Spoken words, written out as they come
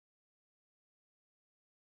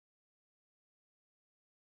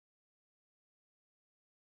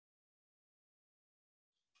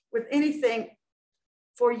with anything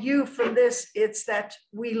for you from this, it's that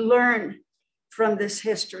we learn from this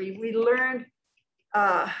history. We learn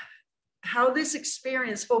how this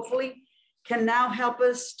experience hopefully can now help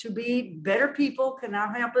us to be better people, can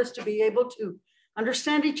now help us to be able to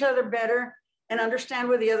understand each other better and understand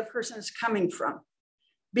where the other person is coming from.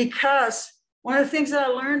 Because one of the things that I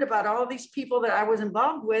learned about all these people that I was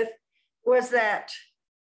involved with was that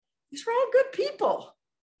these were all good people.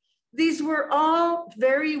 These were all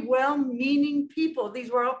very well-meaning people. These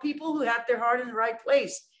were all people who had their heart in the right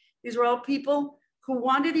place. These were all people who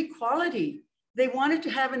wanted equality. They wanted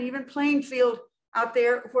to have an even playing field out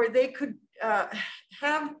there where they could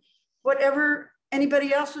have whatever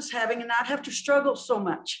anybody else was having and not have to struggle so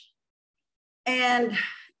much. And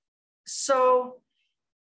so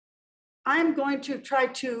I'm going to try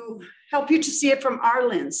to help you to see it from our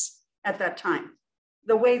lens at that time,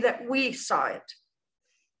 the way that we saw it.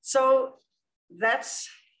 So that's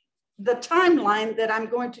the timeline that I'm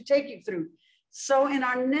going to take you through. So in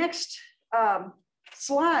our next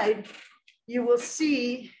slide, you will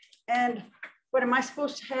see, and what am I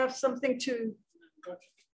supposed to have something to,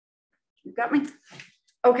 you got me?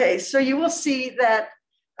 Okay, so you will see that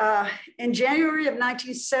in January of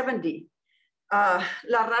 1970, La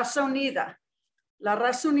Raza Unida. La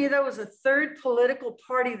Raza Unida was a third political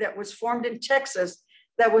party that was formed in Texas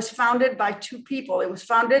that was founded by two people. It was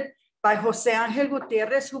founded by Jose Angel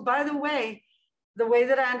Gutierrez, who, by the way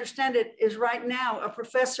that I understand it, is right now a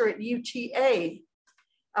professor at UTA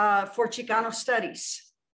for Chicano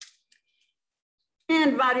Studies.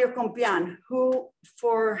 And Mario Compián, who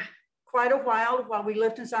for quite a while we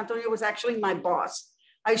lived in San Antonio, was actually my boss.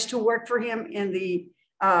 I used to work for him in the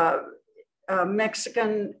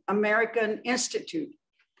Mexican American Institute.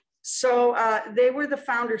 So they were the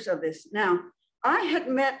founders of this. Now, I had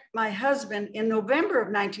met my husband in November of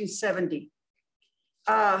 1970,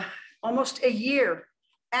 almost a year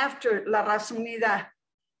after La Raza Unida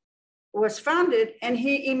was founded, and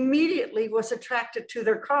he immediately was attracted to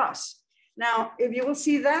their cause. Now, if you will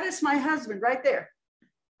see, that is my husband right there.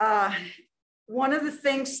 One of the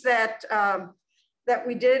things that that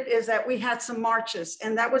we did is that we had some marches,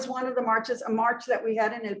 and that was one of the marches, a march that we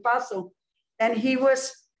had in El Paso, and he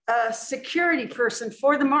was a security person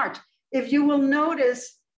for the march. If you will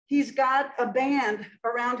notice, he's got a band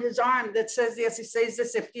around his arm that says 16 de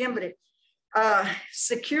septiembre,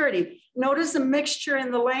 security. Notice the mixture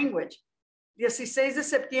in the language, 16 de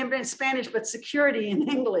septiembre in Spanish, but security in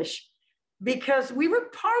English, because we were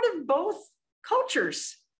part of both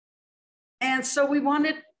cultures. And so we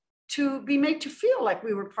wanted to be made to feel like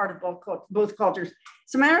we were part of both cultures.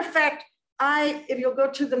 As a matter of fact, if you'll go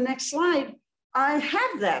to the next slide, I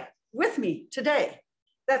have that with me today,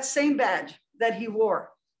 that same badge that he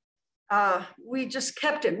wore. We just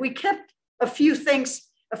kept it. We kept a few things,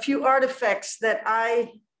 a few artifacts that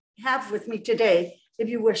I have with me today, if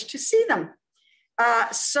you wish to see them.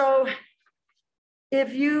 So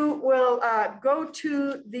if you will go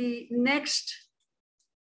to the next,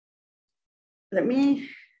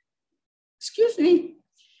 excuse me.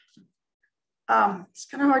 It's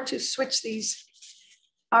kind of hard to switch these.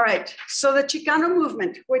 All right, so the Chicano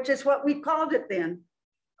movement, which is what we called it then.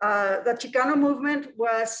 The Chicano movement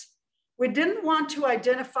was, we didn't want to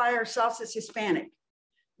identify ourselves as Hispanic.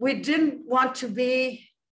 We didn't want to be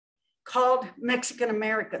called Mexican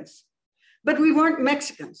Americans, but we weren't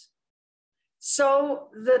Mexicans. So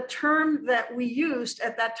the term that we used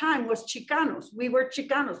at that time was Chicanos. We were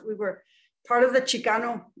Chicanos. We were part of the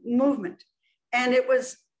Chicano movement. And it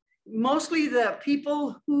was mostly the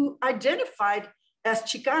people who identified as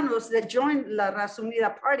Chicanos that joined La Raza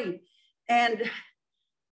Unida party. And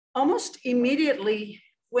almost immediately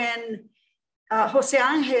when Jose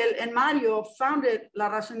Angel and Mario founded La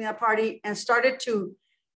Raza Unida party and started to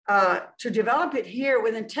develop it here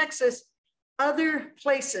within Texas, other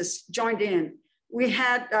places joined in. We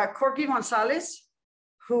had Corky Gonzalez,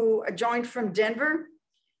 who joined from Denver.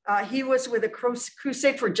 He was with the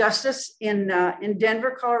Crusade for Justice in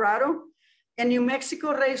Denver, Colorado. In New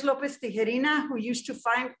Mexico, Reyes Lopez Tijerina, who used to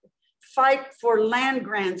fight for land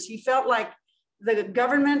grants. He felt like the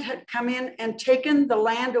government had come in and taken the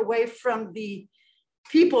land away from the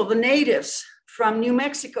people, the natives from New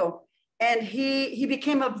Mexico. And he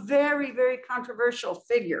became a very, very controversial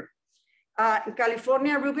figure. In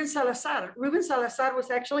California, Ruben Salazar. Ruben Salazar was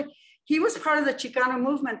actually, he was part of the Chicano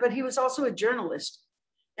movement, but he was also a journalist.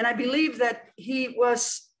 And I believe that he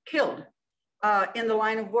was killed in the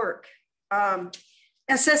line of work. And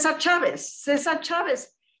Cesar Chavez. Cesar Chavez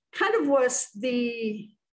kind of was the,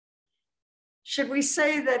 should we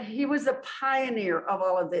say that he was the pioneer of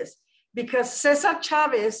all of this? Because Cesar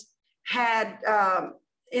Chavez had,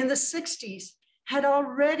 in the 60s had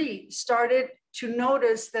already started to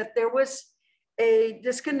notice that there was a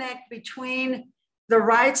disconnect between the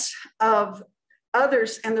rights of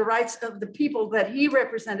others and the rights of the people that he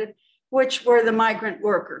represented, which were the migrant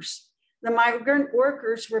workers. The migrant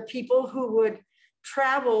workers were people who would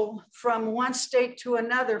travel from one state to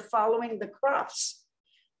another following the crops.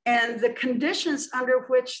 And the conditions under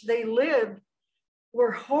which they lived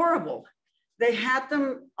were horrible. They had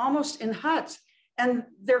them almost in huts, and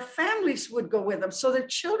their families would go with them. So the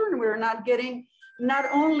children were not getting not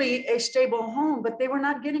only a stable home, but they were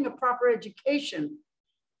not getting a proper education.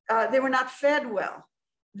 They were not fed well.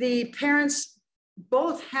 The parents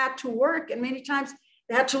both had to work, and many times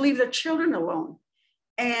they had to leave their children alone.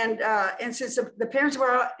 And since the parents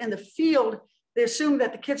were out in the field, they assumed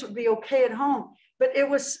that the kids would be okay at home. But it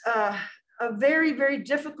was a very, very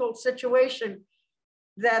difficult situation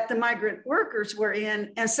that the migrant workers were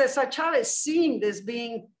in. And Cesar Chavez, seeing this,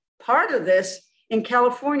 being part of this in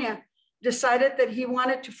California, decided that he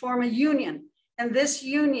wanted to form a union. And this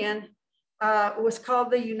union was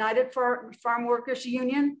called the United Farm Workers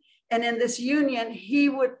Union. And in this union, he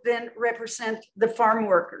would then represent the farm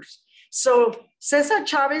workers. So Cesar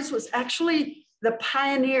Chavez was actually the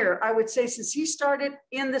pioneer, I would say, since he started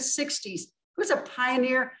in the 60s. He was a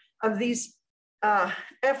pioneer of these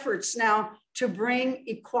efforts now to bring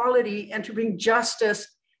equality and to bring justice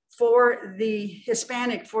for the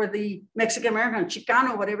Hispanic, for the Mexican American,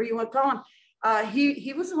 Chicano, whatever you want to call him.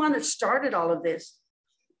 He was the one that started all of this.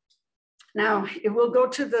 Now, if we'll go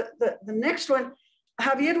to the next one,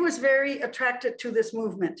 Javier was very attracted to this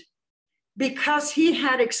movement because he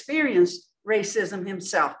had experienced racism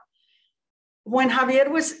himself. When Javier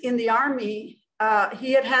was in the army,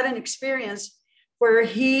 he had an experience where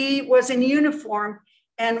he was in uniform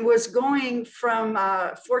and was going from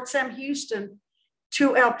Fort Sam Houston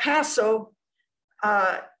to El Paso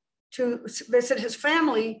to visit his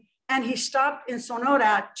family. And he stopped in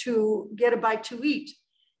Sonora to get a bite to eat.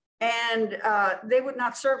 And they would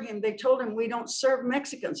not serve him. They told him, we don't serve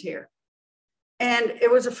Mexicans here. And it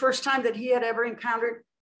was the first time that he had ever encountered,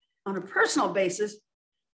 on a personal basis,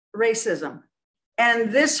 racism.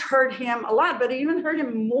 And this hurt him a lot, but it even hurt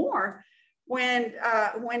him more when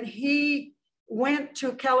he went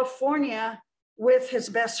to California with his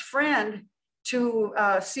best friend to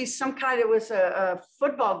see some kind, it was a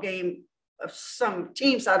football game of some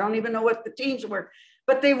teams. I don't even know what the teams were,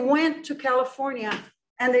 but they went to California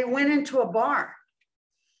and they went into a bar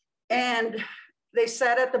and they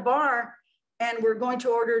sat at the bar and were going to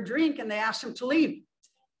order a drink, and they asked him to leave.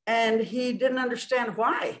 And he didn't understand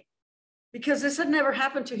why, because this had never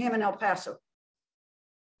happened to him in El Paso.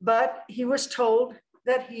 But he was told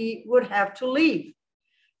that he would have to leave,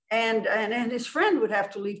 and his friend would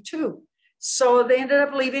have to leave too. So they ended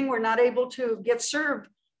up leaving, were not able to get served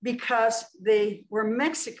because they were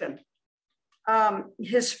Mexican.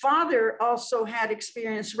 His father also had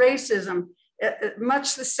experienced racism,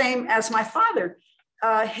 much the same as my father.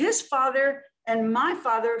 His father and my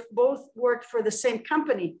father both worked for the same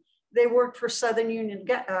company. They worked for Southern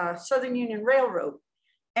Union Railroad.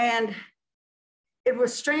 And it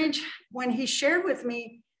was strange when he shared with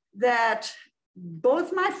me that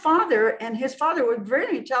both my father and his father were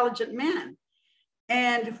very intelligent men.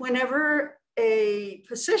 And whenever a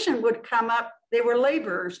position would come up, they were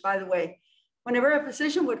laborers, by the way. Whenever a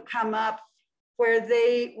position would come up where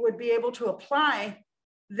they would be able to apply,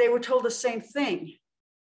 they were told the same thing.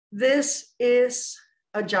 This is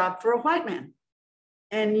a job for a white man,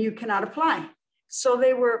 and you cannot apply. So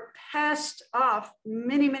they were passed off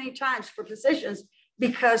many, many times for positions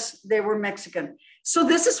because they were Mexican. So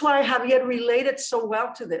this is why Javier related so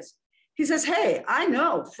well to this. He says, hey, I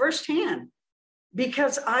know firsthand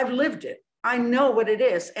because I've lived it. I know what it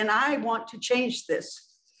is, and I want to change this.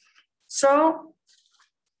 So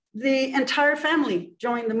the entire family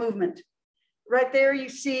joined the movement. Right there, you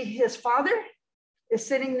see his father is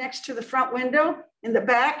sitting next to the front window. In the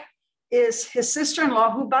back is his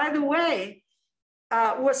sister-in-law, who, by the way,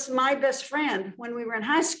 was my best friend when we were in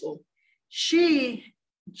high school. She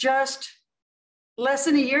just less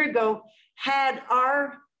than a year ago had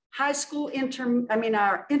our high school,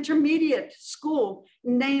 our intermediate school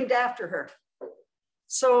named after her.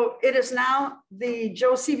 So it is now the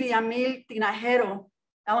Josie Villamil Tinajero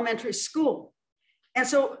Elementary School. And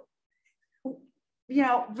so,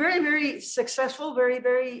 very, very successful, very,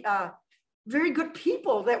 very, very good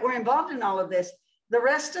people that were involved in all of this. The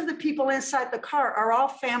rest of the people inside the car are all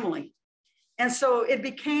family. And so it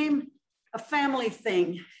became a family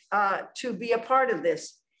thing to be a part of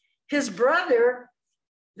this. His brother,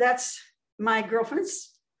 that's my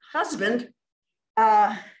girlfriend's husband,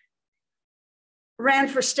 ran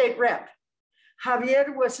for state rep.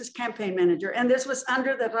 Javier was his campaign manager, and this was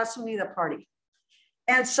under the Raza Unida party.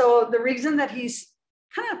 And so the reason that he's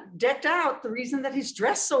kind of decked out, the reason that he's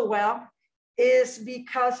dressed so well is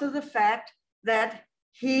because of the fact that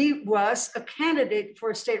he was a candidate for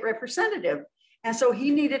a state representative. And so he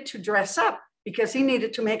needed to dress up because he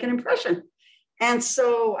needed to make an impression. And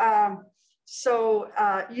so,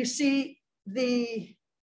 you see the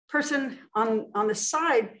person on the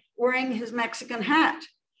side wearing his Mexican hat.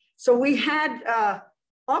 So we had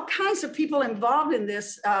all kinds of people involved in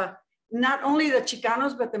this, not only the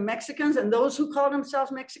Chicanos, but the Mexicans and those who call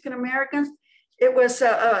themselves Mexican Americans. It was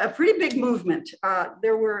a pretty big movement.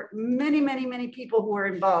 There were many, many, many people who were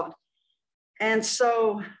involved. And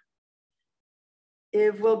so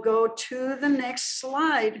if we'll go to the next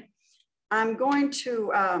slide, I'm going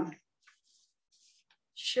to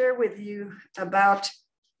share with you about,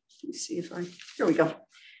 let me see if here we go.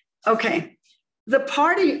 Okay. The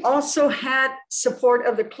party also had support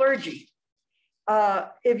of the clergy.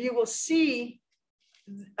 If you will see,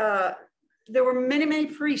 there were many, many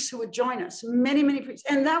priests who would join us, many, many priests.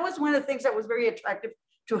 And that was one of the things that was very attractive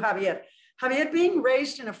to Javier. Javier being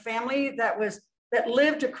raised in a family that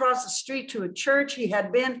lived across the street to a church. He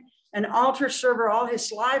had been an altar server all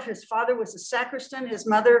his life. His father was a sacristan. His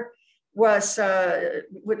mother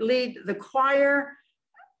would lead the choir.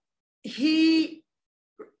 He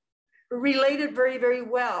related very, very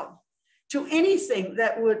well to anything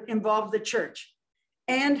that would involve the church.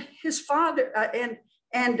 And his father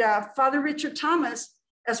and Father Richard Thomas,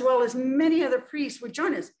 as well as many other priests, would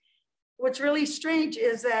join us. What's really strange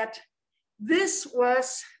is that this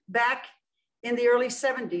was back in the early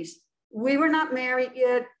 70s. We were not married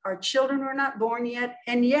yet. Our children were not born yet.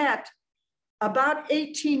 And yet, about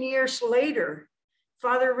 18 years later,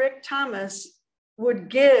 Father Rick Thomas would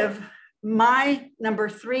give my number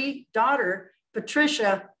 3 daughter,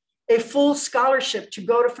 Patricia, a full scholarship to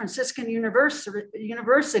go to Franciscan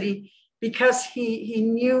University because he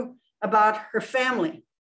knew about her family.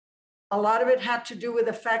 A lot of it had to do with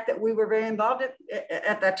the fact that we were very involved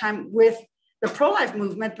at that time with the pro-life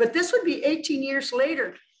movement, but this would be 18 years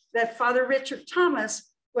later that Father Richard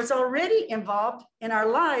Thomas was already involved in our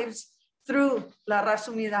lives through La Raza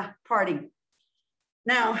Unida party.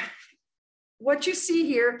 Now, what you see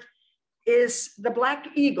here is the Black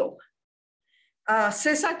Eagle.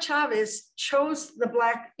 Cesar Chavez chose the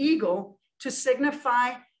Black Eagle to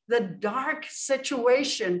signify the dark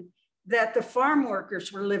situation that the farm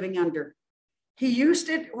workers were living under. He used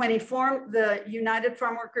it when he formed the United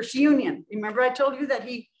Farm Workers Union. Remember I told you that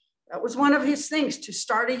that was one of his things, to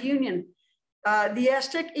start a union. The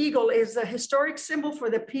Aztec eagle is a historic symbol for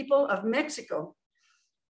the people of Mexico.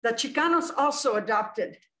 The Chicanos also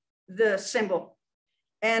adopted the symbol.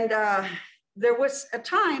 And there was a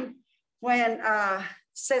time when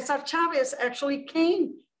Cesar Chavez actually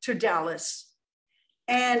came to Dallas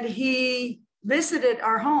and he visited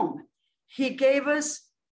our home. He gave us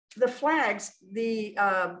the flags, the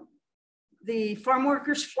farm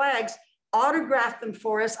workers' flags, autographed them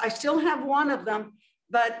for us. I still have one of them,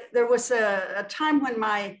 but there was a time when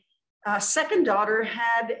my second daughter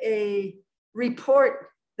had a report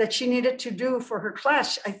that she needed to do for her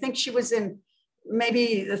class. I think she was in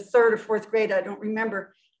maybe the 3rd or 4th grade, I don't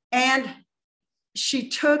remember. And she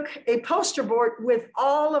took a poster board with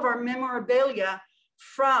all of our memorabilia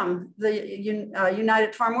from the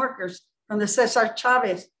United Farm Workers, from the Cesar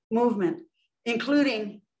Chavez movement,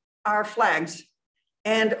 including our flags.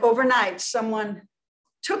 And overnight, someone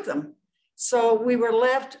took them. So we were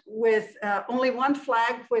left with only one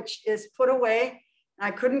flag, which is put away. I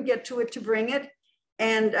couldn't get to it to bring it.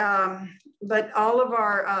 And, but all of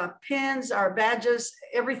our pins, our badges,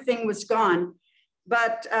 everything was gone.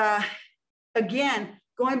 But again,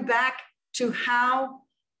 going back to how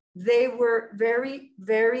they were very,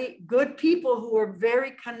 very good people who were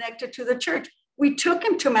very connected to the church. We took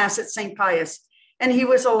him to Mass at St. Pius, and he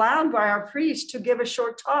was allowed by our priest to give a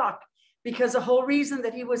short talk because the whole reason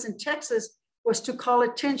that he was in Texas was to call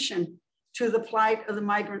attention to the plight of the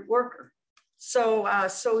migrant worker. So,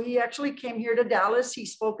 so he actually came here to Dallas. He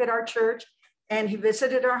spoke at our church and he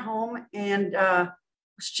visited our home, and it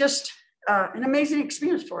was just an amazing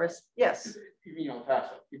experience for us. Yes. You mean El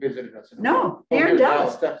Paso? You visited us? No, here in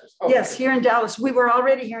Dallas. Texas. Oh, yes, okay. Here in Dallas. We were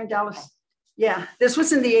already here in Dallas. Yeah, this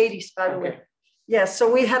was in the 80s, by the way. Yes,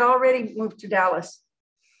 so we had already moved to Dallas.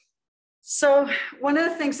 So one of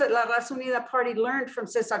the things that La Raza Unida party learned from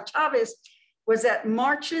Cesar Chavez was that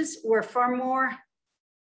marches were far more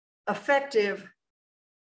effective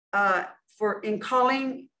in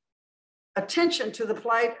calling attention to the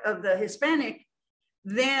plight of the Hispanic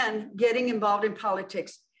than getting involved in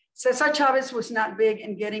politics. Cesar Chavez was not big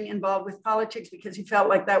in getting involved with politics because he felt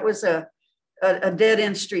like that was a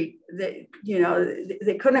dead-end street. They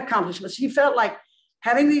couldn't accomplish much. He felt like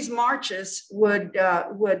having these marches would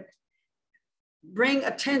bring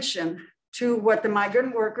attention to what the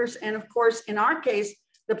migrant workers, and of course, in our case,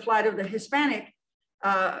 the plight of the Hispanic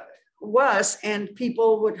was, and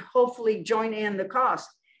people would hopefully join in the cause.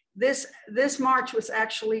 This march was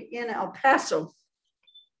actually in El Paso.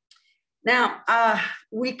 Now,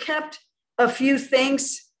 we kept a few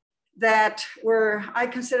things that I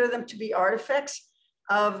consider them to be artifacts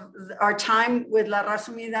of our time with La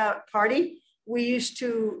Raza Unida Party. We used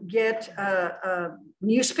to get a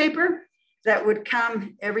newspaper that would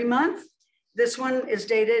come every month. This one is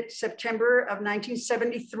dated September of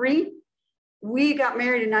 1973. We got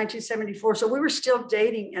married in 1974, so we were still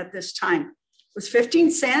dating at this time. It was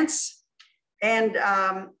 15 cents, and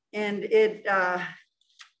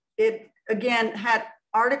it again had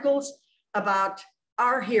articles about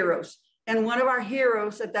our heroes. And one of our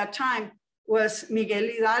heroes at that time was Miguel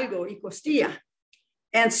Hidalgo y Costilla.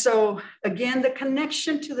 And so again, the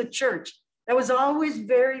connection to the church, that was always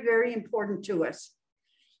very, very important to us.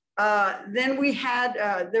 Then we had,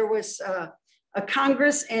 there was a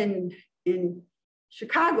Congress in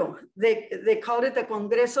Chicago. They called it the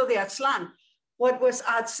Congreso de Aztlán. What was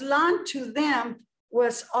Aztlán to them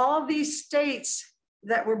was all these states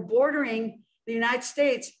that were bordering the United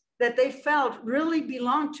States that they felt really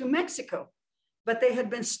belonged to Mexico, but they had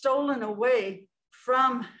been stolen away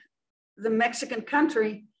from the Mexican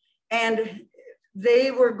country, and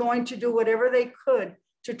they were going to do whatever they could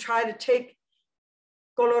to try to take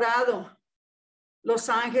Colorado, Los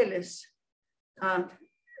Angeles,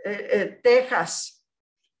 Texas,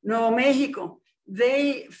 Nuevo Mexico.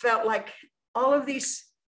 They felt like all of these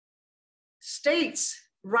states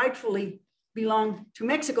rightfully belonged to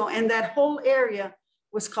Mexico, and that whole area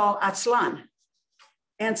was called Aztlán.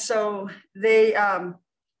 And so they, that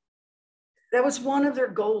was one of their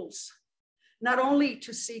goals, not only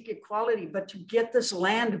to seek equality, but to get this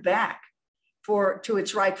land back to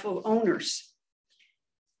its rightful owners.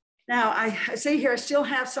 Now, I say here, I still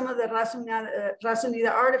have some of the Raza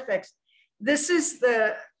Unida artifacts. This is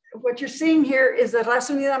what you're seeing here is the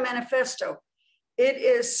Raza Unida Manifesto. It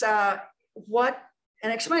is an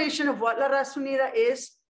explanation of what La Raza Unida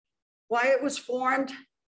is, why it was formed,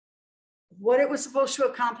 what it was supposed to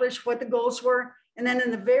accomplish, what the goals were. And then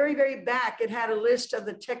in the very, very back, it had a list of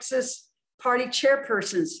the Texas party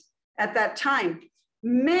chairpersons at that time,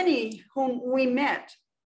 many whom we met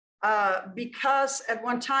because at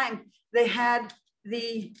one time they had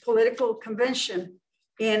the political convention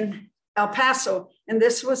in El Paso. And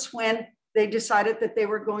this was when they decided that they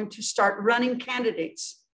were going to start running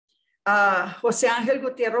candidates. Jose Angel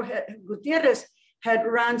Gutierrez had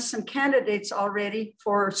run some candidates already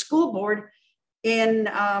for school board in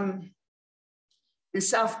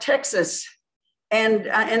South Texas, and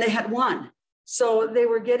they had won. So they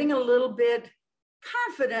were getting a little bit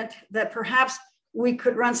confident that perhaps we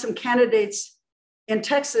could run some candidates in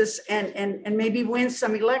Texas and maybe win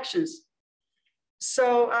some elections.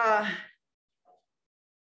 So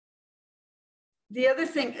the other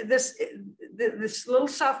thing, this little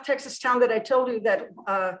South Texas town that I told you that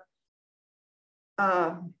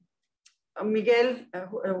Miguel,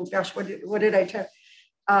 gosh, what did I tell?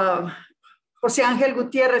 Jose Angel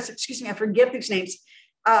Gutierrez, excuse me, I forget these names.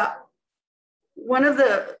 One of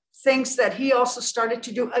the things that he also started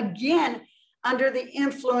to do, again, under the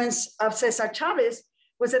influence of Cesar Chavez,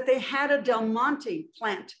 was that they had a Del Monte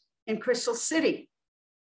plant in Crystal City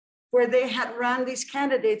where they had run these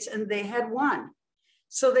candidates and they had won.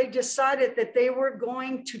 So they decided that they were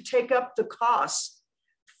going to take up the cost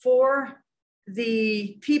for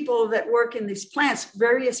the people that work in these plants,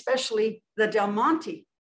 very especially the Del Monte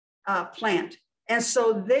plant. And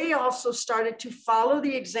so they also started to follow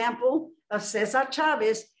the example of Cesar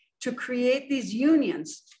Chavez to create these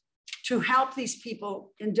unions to help these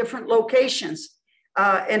people in different locations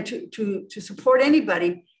and to support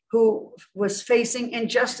anybody who was facing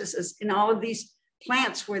injustices in all of these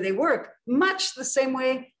plants where they work, much the same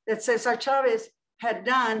way that Cesar Chavez had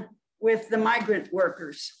done with the migrant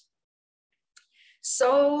workers.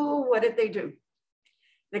 So what did they do?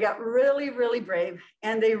 They got really, really brave,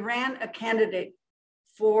 and they ran a candidate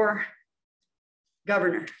for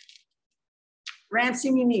governor,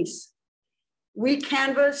 Ramsey Muniz. We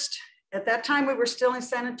canvassed, at that time we were still in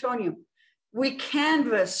San Antonio, we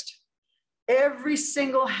canvassed every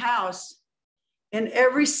single house in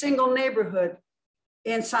every single neighborhood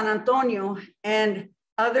in San Antonio, and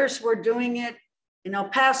others were doing it in El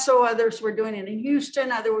Paso, others were doing it in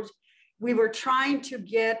Houston, others, we were trying to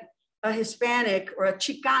get a Hispanic or a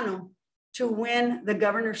Chicano to win the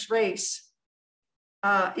governor's race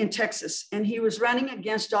in Texas. And he was running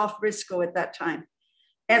against Dolph Briscoe at that time.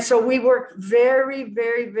 And so we worked very,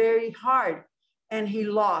 very, very hard, and he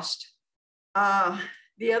lost.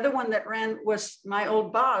 The other one that ran was my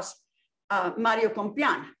old boss, Mario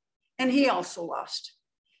Compian, and he also lost.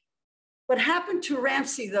 What happened to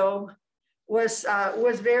Ramsey, though, was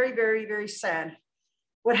very, very, very sad.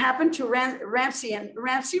 What happened to Ramsey, and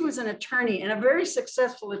Ramsey was an attorney, and a very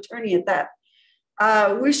successful attorney at that.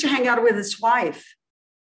 We used to hang out with his wife,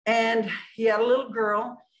 and he had a little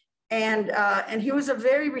girl, and he was a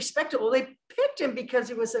very respectable. They picked him because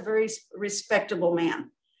he was a very respectable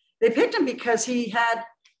man. They picked him because he had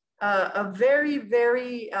a very,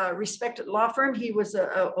 very respected law firm. He was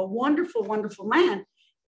a wonderful, wonderful man.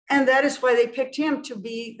 And that is why they picked him to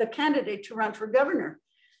be the candidate to run for governor.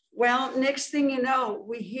 Well, next thing you know,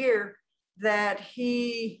 we hear that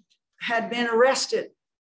he had been arrested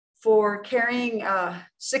for carrying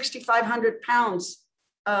 6,500 pounds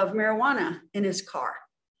of marijuana in his car.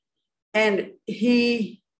 And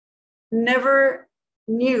he never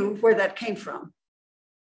knew where that came from.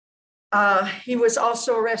 He was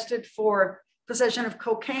also arrested for possession of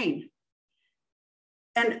cocaine.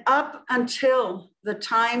 And up until the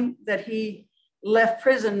time that he left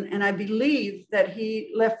prison, and I believe that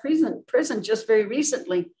he left prison just very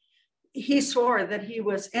recently, he swore that he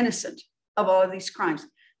was innocent of all of these crimes.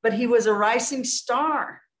 But he was a rising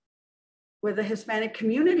star with the Hispanic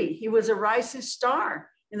community. He was a rising star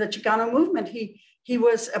in the Chicano movement. He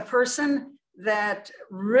was a person that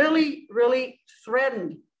really, really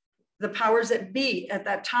threatened the powers that be at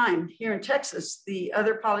that time here in Texas, the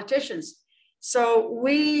other politicians. So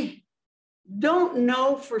we don't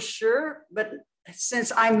know for sure, but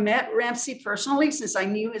since I met Ramsey personally, since I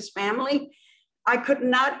knew his family, I could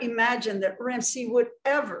not imagine that Ramsey would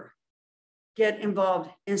ever get involved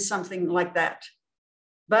in something like that.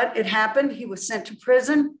 But it happened. He was sent to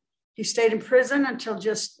prison. He stayed in prison until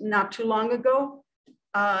just not too long ago.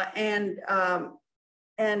 And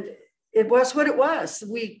it was what it was.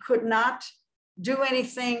 We could not do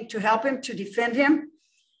anything to help him, to defend him.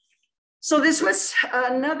 So this was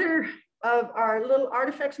another of our little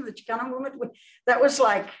artifacts from the Chicano movement. That was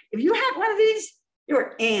like, if you had one of these, you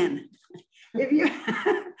were in. If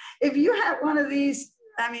you had one of these,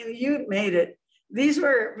 I mean, you made it. These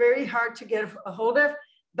were very hard to get a hold of,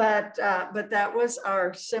 but that was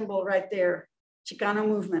our symbol right there, Chicano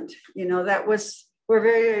movement. You know, that was, we're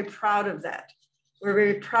very, very proud of that. We're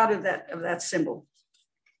very proud of that symbol.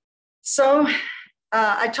 So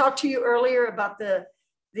I talked to you earlier about the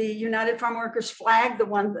United Farm Workers flag, the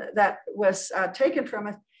one that was taken from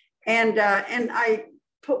us. And I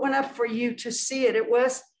put one up for you to see it. It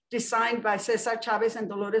was designed by Cesar Chavez and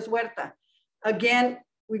Dolores Huerta. Again,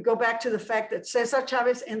 we go back to the fact that Cesar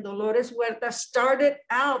Chavez and Dolores Huerta started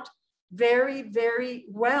out very, very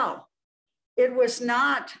well. It was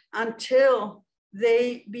not until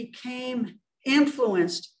they became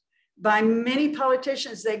influenced by many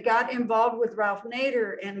politicians. They got involved with Ralph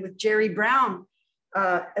Nader and with Jerry Brown.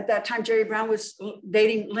 At that time, Jerry Brown was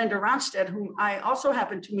dating Linda Ronstadt, whom I also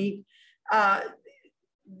happened to meet.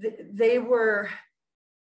 They were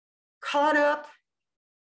caught up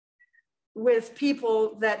with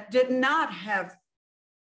people that did not have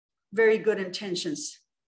very good intentions.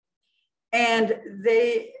 And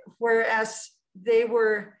whereas they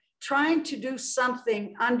were trying to do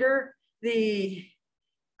something under the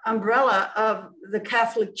umbrella of the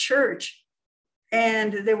Catholic Church,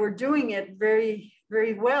 and they were doing it very,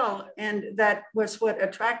 very well. And that was what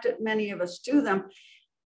attracted many of us to them.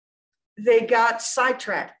 They got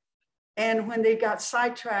sidetracked. And when they got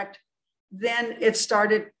sidetracked, then it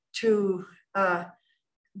started to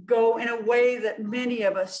go in a way that many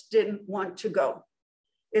of us didn't want to go.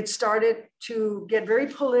 It started to get very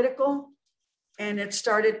political, and it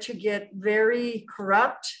started to get very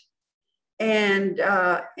corrupt, and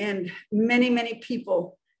many, many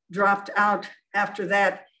people dropped out after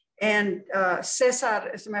that. And Cesar,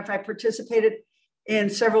 as a matter of fact, participated in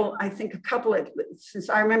several, I think since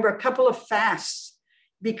I remember, a couple of fasts,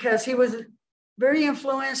 because he was very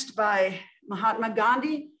influenced by Mahatma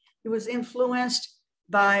Gandhi. He was influenced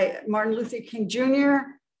by Martin Luther King Jr.,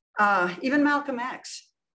 even Malcolm X.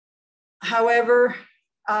 However,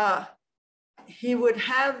 he would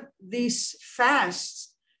have these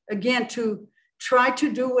fasts, again, to try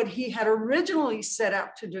to do what he had originally set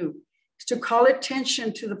out to do, to call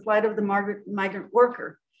attention to the plight of the migrant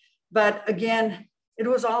worker. But again, it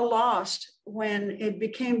was all lost when it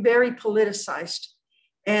became very politicized.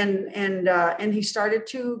 And he started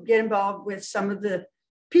to get involved with some of the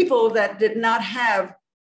people that did not have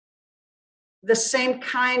the same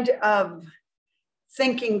kind of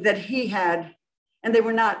thinking that he had, and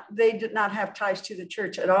they did not have ties to the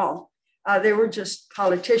church at all. They were just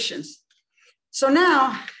politicians. So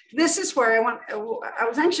now this is where I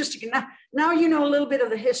was anxious to get, now you know a little bit of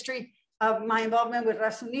the history of my involvement with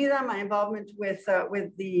Raza Unida, my involvement with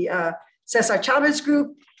the Cesar Chavez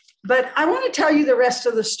group, but I want to tell you the rest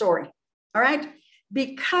of the story, all right?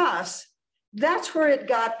 Because that's where it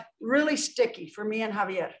got really sticky for me and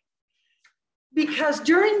Javier. Because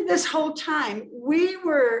during this whole time, we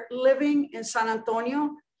were living in San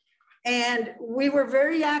Antonio, and we were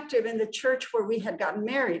very active in the church where we had gotten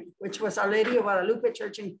married, which was Our Lady of Guadalupe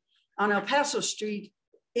Church on El Paso Street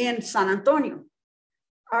in San Antonio.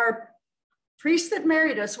 Our priest that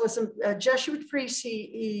married us was a Jesuit priest.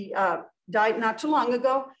 He died not too long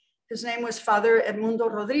ago. His name was Father Edmundo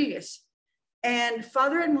Rodriguez. And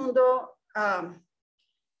Father Edmundo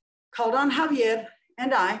called on Javier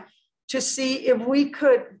and I to see if we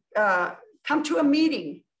could come to a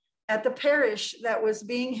meeting at the parish that was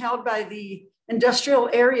being held by the Industrial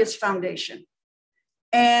Areas Foundation.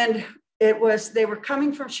 And they were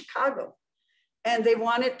coming from Chicago, and they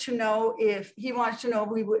wanted to know if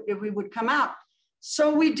we would come out.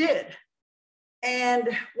 So we did.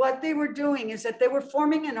 And what they were doing is that they were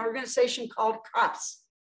forming an organization called COPS,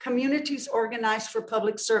 Communities Organized for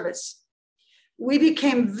Public Service. We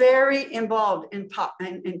became very involved in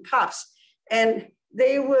COPS, and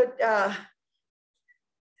they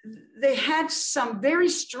had some very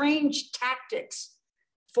strange tactics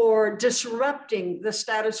for disrupting the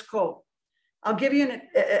status quo. I'll give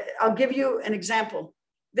you an example.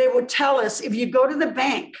 They would tell us, if you go to the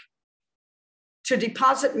bank to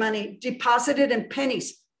deposit money, deposit it in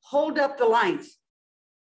pennies, hold up the lines,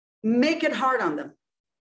 make it hard on them.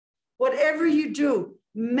 Whatever you do,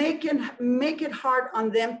 make it hard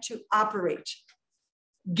on them to operate.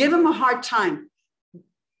 Give them a hard time.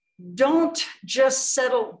 Don't just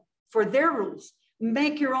settle for their rules.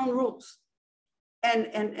 Make your own rules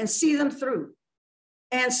and see them through.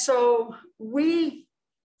 And so we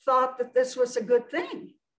thought that this was a good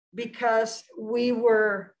thing, because we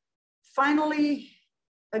were finally,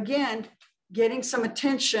 again, getting some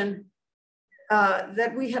attention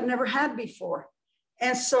that we had never had before.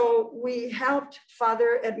 And so we helped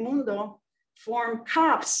Father Edmundo form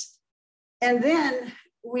COPS. And then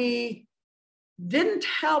we didn't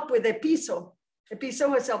help with EPISO. EPISO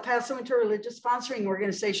was El Paso Interreligious Sponsoring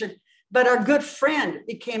Organization, but our good friend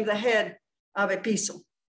became the head of EPISO.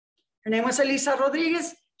 Her name was Elisa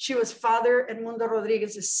Rodriguez. She was Father Edmundo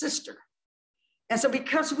Rodriguez's sister. And so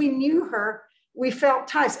because we knew her, we felt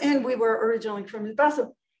ties, and we were originally from El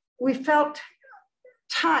Paso, we felt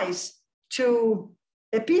ties to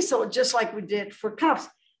EPISO just like we did for COPS.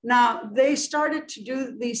 Now, they started to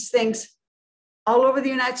do these things all over the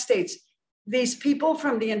United States. These people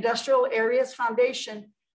from the Industrial Areas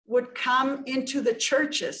Foundation would come into the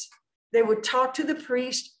churches. They would talk to the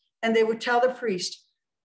priest, and they would tell the priest,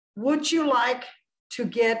 would you like to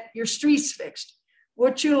get your streets fixed?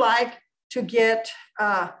 Would you like to get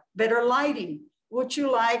better lighting? Would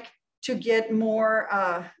you like to get more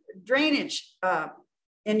drainage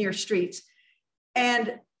in your streets?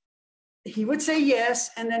 And he would say yes.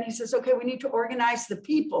 And then he says, okay, we need to organize the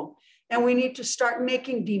people, and we need to start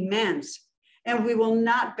making demands, and we will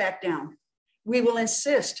not back down. We will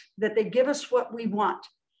insist that they give us what we want,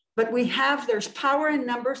 but there's power in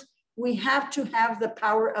numbers. We have to have the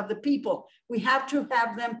power of the people. We have to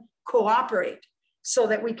have them cooperate so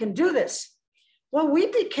that we can do this. Well, we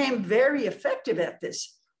became very effective at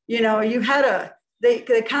this. You know,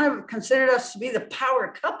 they kind of considered us to be the power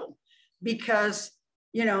couple, because,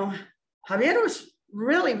 you know, Javier was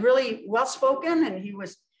really, really well-spoken, and he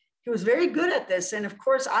was very good at this. And of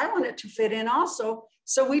course, I wanted to fit in also.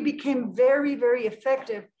 So we became very, very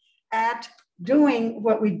effective at doing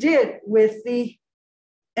what we did with the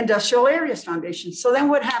Industrial Areas Foundation. So then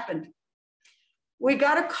what happened? We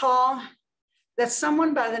got a call that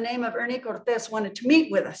someone by the name of Ernie Cortez wanted to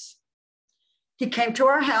meet with us. He came to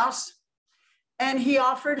our house, and he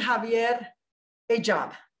offered Javier a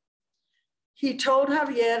job. He told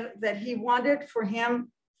Javier that he wanted for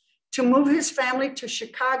him to move his family to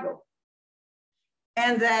Chicago,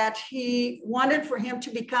 and that he wanted for him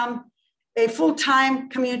to become a full-time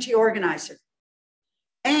community organizer,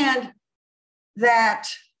 and that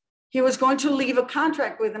he was going to leave a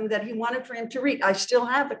contract with him that he wanted for him to read. I still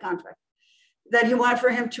have the contract that he wanted for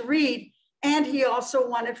him to read, and he also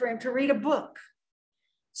wanted for him to read a book.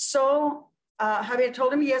 So Javier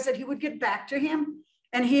told him yes, that he would get back to him.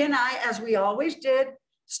 And he and I, as we always did,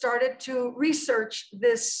 started to research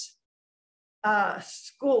this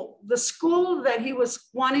school. The school that he was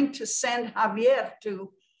wanting to send Javier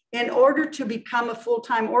to in order to become a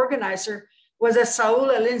full-time organizer was a Saul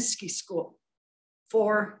Alinsky school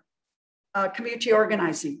for community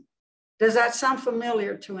organizing. Does that sound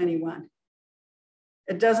familiar to anyone?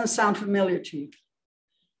 It doesn't sound familiar to you.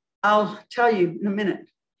 I'll tell you in a minute.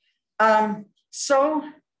 So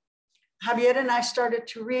Javier and I started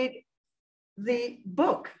to read the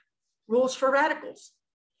book, Rules for Radicals.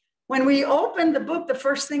 When we opened the book, the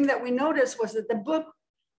first thing that we noticed was that the book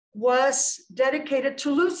was dedicated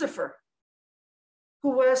to Lucifer,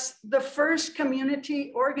 who was the first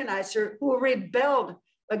community organizer who rebelled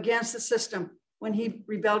against the system when he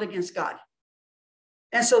rebelled against God.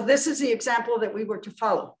 And so this is the example that we were to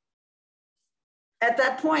follow. At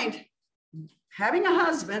that point, having a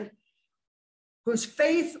husband whose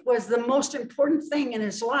faith was the most important thing in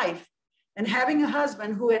his life, and having a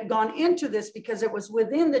husband who had gone into this because it was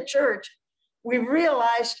within the church, we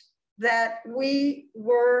realized that we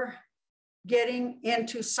were getting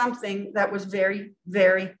into something that was very,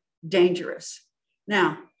 very dangerous.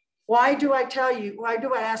 Now, why do I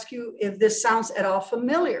ask you if this sounds at all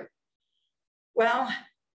familiar? Well,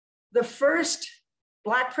 the first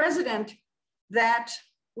Black president that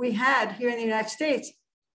we had here in the United States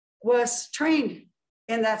was trained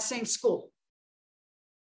in that same school.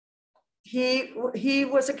 He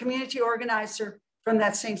was a community organizer from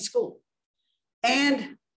that same school.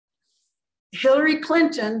 And Hillary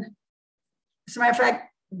Clinton, as a matter of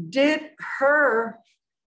fact, did her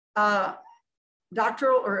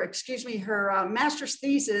her master's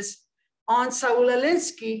thesis on Saul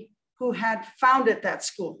Alinsky, who had founded that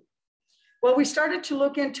school. Well, we started to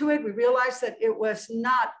look into it. We realized that it was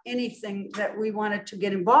not anything that we wanted to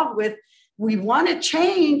get involved with. We wanted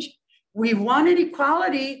change. We wanted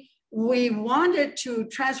equality. We wanted to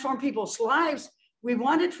transform people's lives. We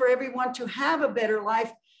wanted for everyone to have a better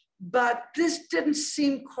life, but this didn't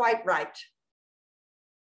seem quite right.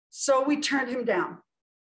 So we turned him down.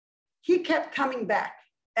 He kept coming back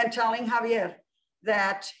and telling Javier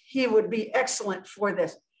that he would be excellent for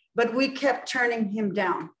this, but we kept turning him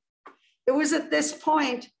down. It was at this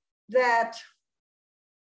point that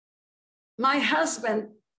my husband,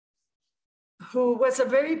 who was a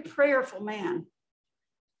very prayerful man,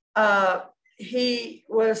 he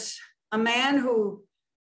was a man who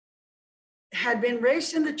had been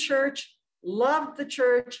raised in the church, loved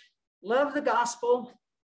the gospel.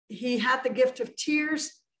 He had the gift of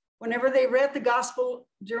tears. Whenever they read the gospel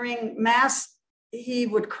during Mass, he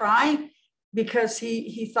would cry because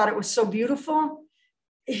he thought it was so beautiful.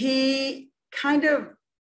 He kind of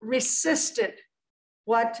resisted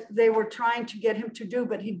what they were trying to get him to do,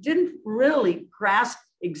 but he didn't really grasp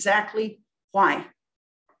exactly why.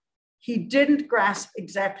 He didn't grasp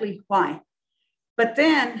exactly why. But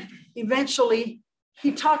then eventually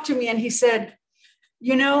he talked to me and he said,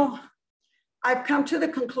 you know, I've come to the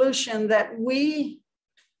conclusion that we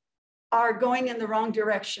are going in the wrong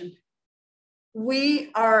direction.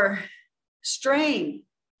 We are straying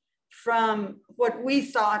from what we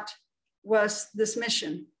thought was this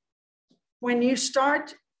mission. When you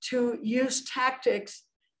start to use tactics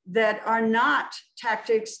that are not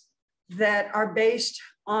tactics that are based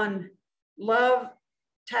on love,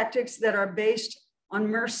 tactics that are based on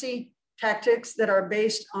mercy, tactics that are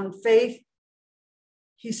based on faith,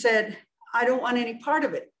 he said, I don't want any part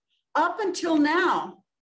of it. Up until now,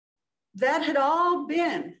 that had all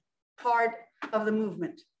been part of the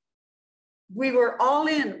movement. We were all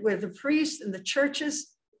in with the priests and the churches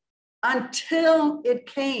until it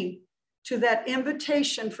came to that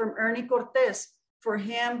invitation from Ernie Cortés for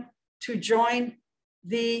him to join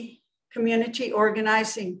the community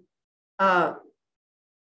organizing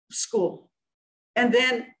school. And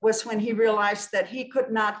then was when he realized that he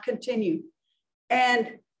could not continue.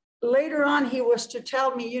 And later on, he was to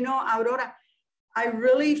tell me, you know, Aurora, I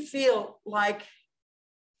really feel like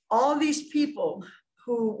all these people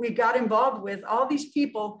who we got involved with, all these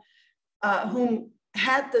people whom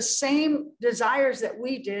had the same desires that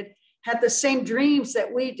we did, had the same dreams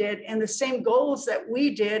that we did, and the same goals that we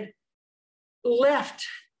did, left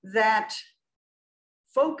that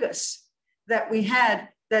focus that we had,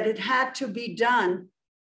 that it had to be done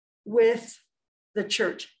with the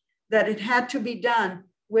church, that it had to be done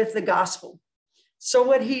with the gospel. So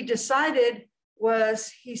what he decided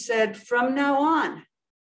was, he said, from now on,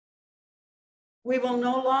 we will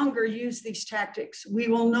no longer use these tactics. We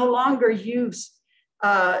will no longer use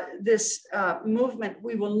this movement.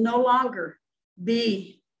 We will no longer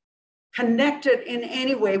be connected in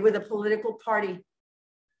any way with a political party.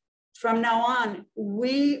 From now on,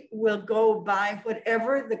 we will go by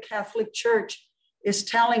whatever the Catholic Church is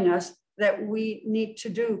telling us that we need to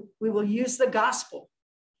do. We will use the gospel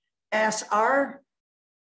as our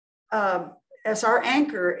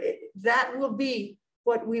anchor. That will be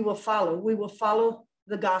what we will follow. We will follow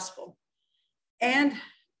the gospel. And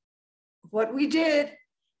what we did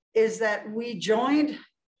is that we joined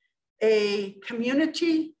a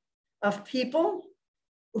community of people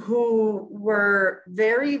who were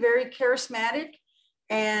very, very charismatic,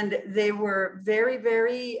 and they were very,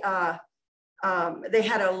 very, they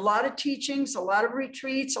had a lot of teachings, a lot of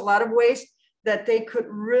retreats, a lot of ways that they could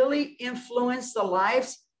really influence the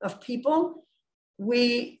lives of people.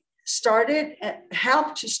 We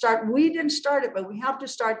helped to start, we didn't start it, but we helped to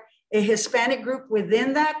start a Hispanic group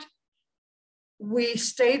within that. We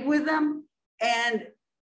stayed with them, and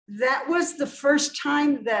that was the first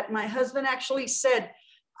time that my husband actually said,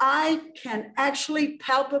 I can actually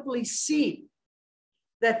palpably see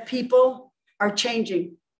that people are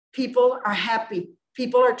changing. People are happy.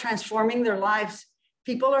 People are transforming their lives.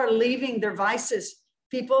 People are leaving their vices.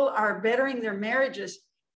 People are bettering their marriages.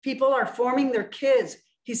 People are forming their kids.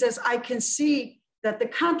 He says, I can see that the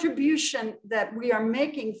contribution that we are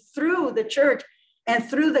making through the church and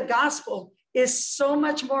through the gospel is so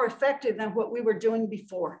much more effective than what we were doing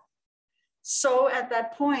before. So at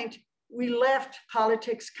that point, we left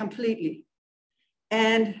politics completely,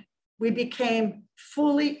 and we became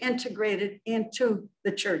fully integrated into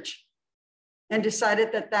the church and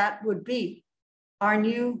decided that that would be our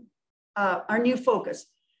new focus,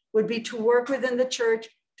 would be to work within the church,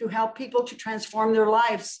 to help people to transform their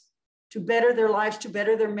lives, to better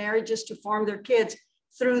their marriages, to form their kids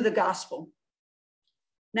through the gospel.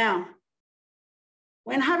 Now,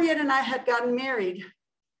 when Javier and I had gotten married,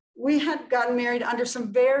 we had gotten married under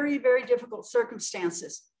some very, very difficult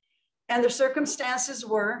circumstances. And the circumstances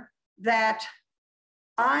were that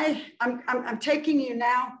I'm taking you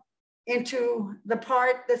now into the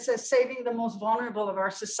part that says saving the most vulnerable of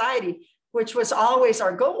our society, which was always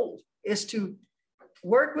our goal, is to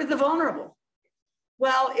work with the vulnerable.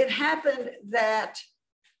 Well, it happened that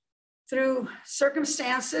through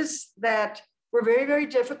circumstances that were very, very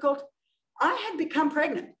difficult, I had become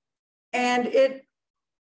pregnant. And it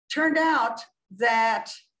turned out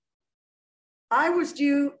that I was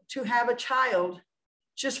due to have a child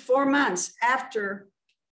just 4 months after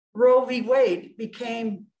Roe v. Wade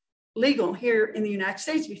became legal here in the United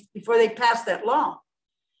States, before they passed that law.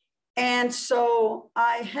 And so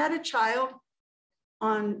I had a child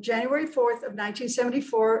on January 4th of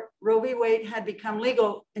 1974. Roe v. Wade had become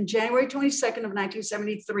legal in January 22nd of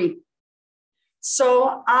 1973.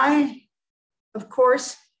 So I, of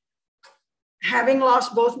course, having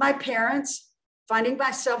lost both my parents, finding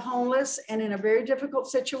myself homeless and in a very difficult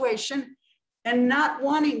situation, and not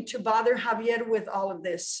wanting to bother Javier with all of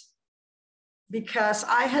this, because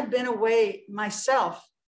I had been away myself.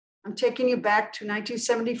 I'm taking you back to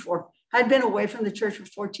 1974. I'd been away from the church for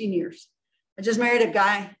 14 years. I just married a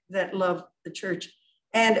guy that loved the church.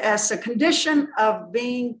 And as a condition of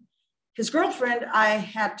being his girlfriend, I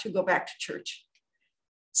had to go back to church.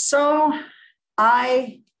 So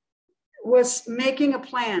I was making a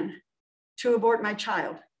plan to abort my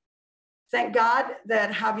child. Thank God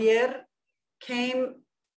that Javier came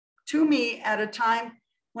to me at a time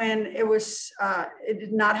when it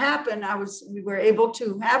did not happen. We were able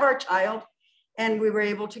to have our child and we were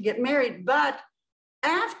able to get married. But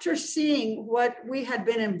after seeing what we had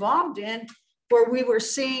been involved in, where we were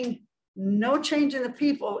seeing no change in the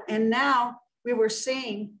people, and now we were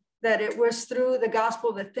seeing that it was through the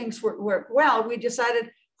gospel that things work well, we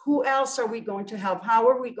decided, who else are we going to help? How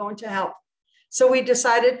are we going to help? So we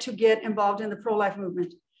decided to get involved in the pro-life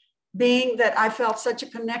movement, being that I felt such a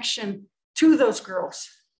connection to those girls.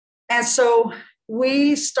 And so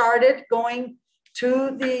we started going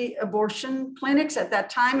to the abortion clinics. At that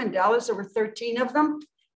time in Dallas, there were 13 of them.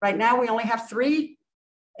 Right now, we only have 3.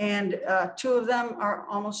 And 2 of them are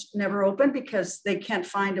almost never open because they can't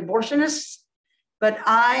find abortionists. But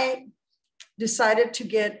I decided to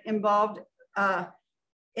get involved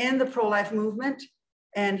in the pro-life movement,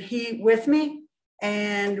 and he with me.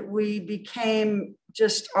 And we became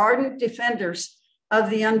just ardent defenders of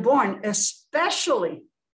the unborn, especially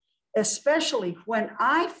when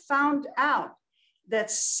I found out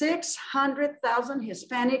that 600,000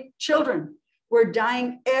 Hispanic children were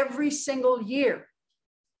dying every single year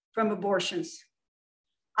from abortions.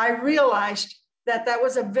 I realized that that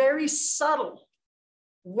was a very subtle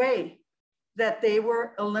way that they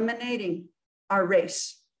were eliminating our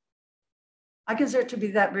race. I consider it to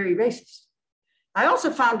be that very racist. I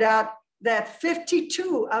also found out that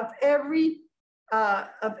 52 of every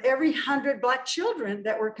 100 Black children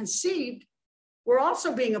that were conceived were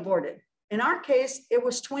also being aborted. In our case, it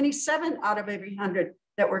was 27 out of every 100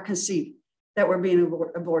 that were conceived, that were being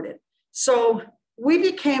aborted. So we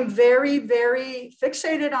became very, very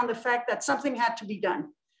fixated on the fact that something had to be done.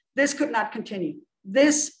 This could not continue.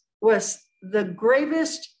 This was the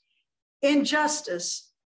gravest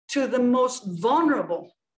injustice to the most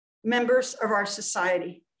vulnerable members of our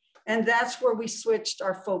society. And that's where we switched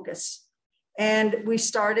our focus. And we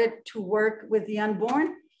started to work with the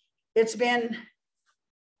unborn. It's been,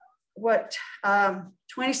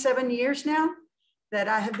 27 years now that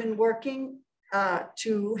I have been working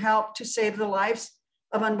to help to save the lives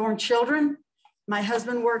of unborn children. My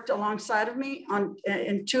husband worked alongside of me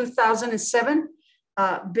in 2007.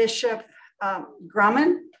 Bishop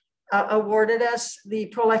Grumman awarded us the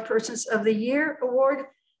Pro-Life Persons of the Year award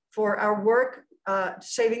for our work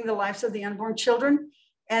saving the lives of the unborn children.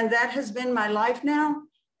 And that has been my life now.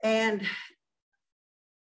 And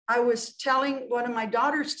I was telling one of my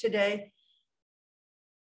daughters today,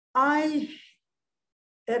 I,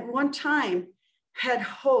 at one time, had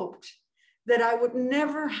hoped that I would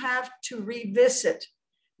never have to revisit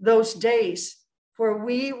those days where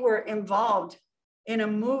we were involved in a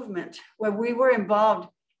movement, where we were involved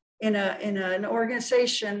in an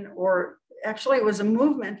organization, or actually it was a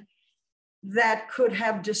movement that could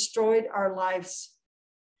have destroyed our lives,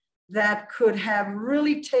 that could have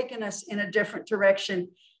really taken us in a different direction.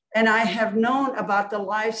 And I have known about the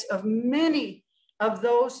lives of many of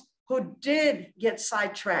those who did get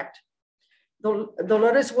sidetracked.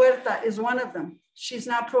 Dolores Huerta is one of them. She's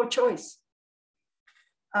now pro-choice.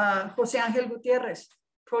 Jose Angel Gutierrez,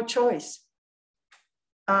 pro-choice.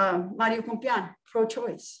 Mario Compián,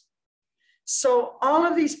 pro-choice. So all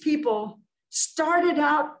of these people started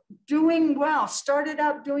out doing well, started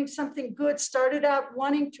out doing something good, started out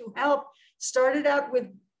wanting to help, started out with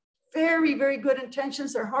very, very good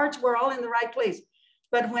intentions. Their hearts were all in the right place.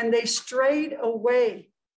 But when they strayed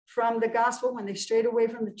away from the gospel, when they strayed away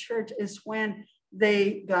from the church, is when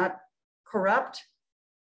they got corrupt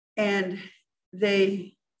and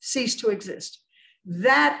they ceased to exist.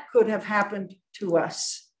 That could have happened to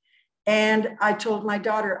us. And I told my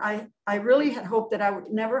daughter, I really had hoped that I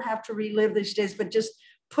would never have to relive these days, but just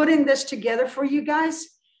putting this together for you guys,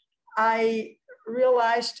 I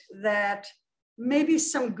realized that maybe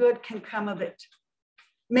some good can come of it.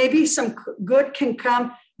 Maybe some good can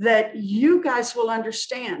come that you guys will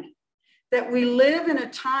understand that we live in a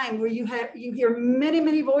time where you hear many,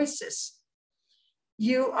 many voices.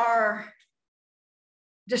 You are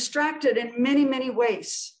distracted in many, many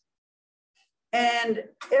ways. And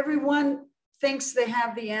everyone thinks they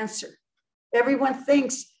have the answer. Everyone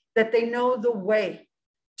thinks that they know the way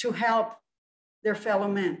to help their fellow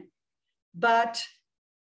men. But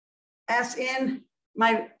as in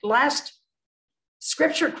my last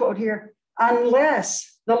scripture quote here,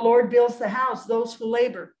 unless the Lord builds the house, those who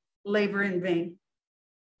labor in vain.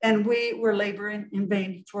 And we were laboring in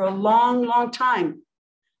vain for a long, long time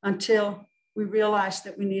until we realized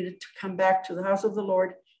that we needed to come back to the house of the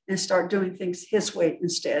Lord and start doing things his way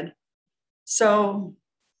instead. So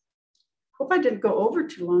hope I didn't go over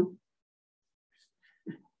too long.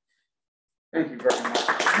 Thank you very much.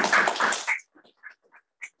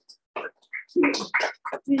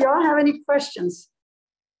 Do y'all have any questions?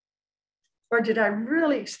 Or did I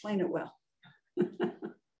really explain it well?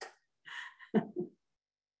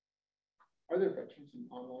 Are there questions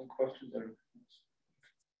and online questions? That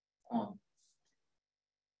are,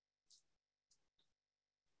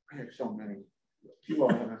 I have so many. You all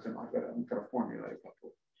have them. I'm going to formulate a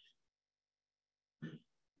couple.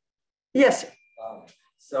 Yes.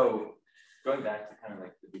 So going back to kind of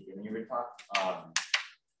like the beginning of your talk,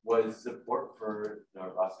 was support for the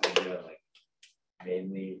Rosalia like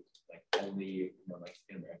mainly like only like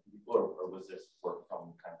African American people, or was there support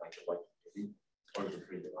from kind of like the white community, or was it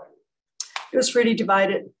pretty divided? It was pretty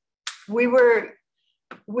divided. We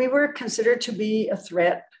were considered to be a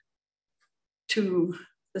threat to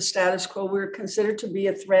the status quo. We were considered to be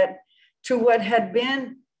a threat to what had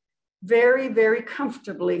been very, very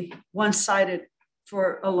comfortably one-sided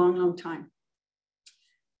for a long, long time.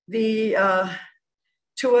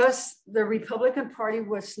 To us, the Republican Party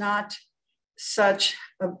was not such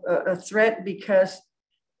a threat because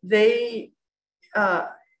none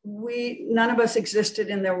of us existed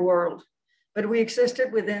in their world, but we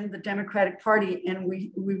existed within the Democratic Party, and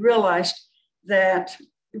we realized that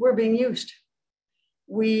we're being used.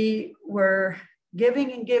 We were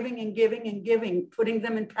giving and giving and giving and giving, putting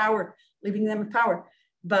them in power, leaving them in power,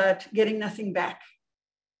 but getting nothing back.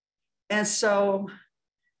 And so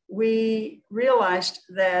we realized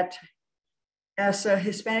that as a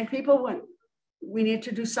Hispanic people, when we need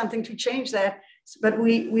to do something to change that, but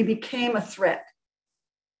we became a threat.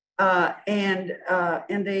 And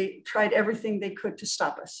they tried everything they could to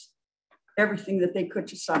stop us, everything that they could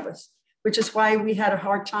to stop us, which is why we had a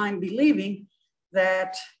hard time believing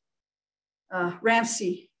that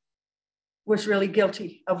Ramsey was really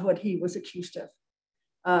guilty of what he was accused of.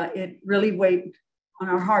 It really weighed on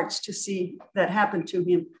our hearts to see that happen to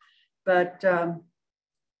him, but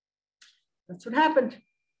that's what happened.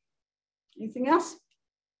 Anything else?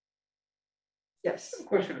 Yes. A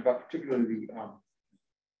question about particularly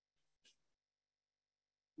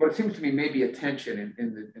what it seems to me maybe a tension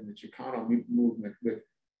in the Chicano movement. With,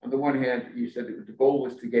 on the one hand, you said that the goal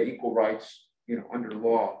was to get equal rights, under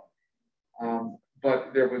law,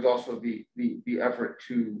 but there was also the effort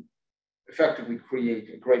to effectively create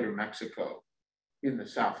a greater Mexico in the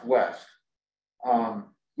Southwest,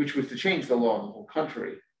 which was to change the law in the whole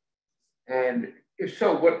country. And if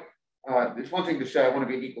so, what it's one thing to say I want to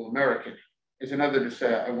be an equal American. It's another to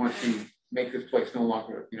say I want to make this place no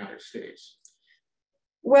longer the United States.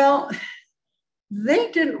 Well,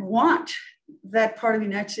 they didn't want that part of the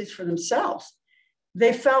United States for themselves.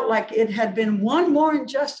 They felt like it had been one more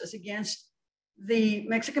injustice against the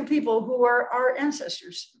Mexican people who are our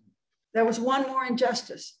ancestors. There was one more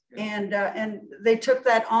injustice, and they took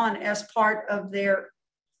that on as part of their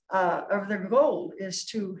goal, is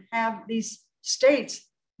to have these states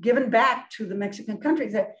given back to the Mexican country.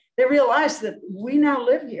 That they realized that we now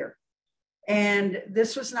live here, and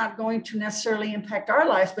this was not going to necessarily impact our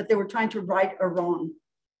lives, but they were trying to right a wrong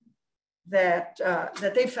that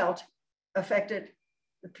they felt affected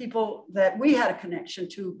the people that we had a connection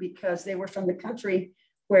to, because they were from the country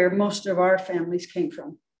where most of our families came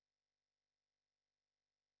from.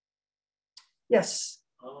 Yes.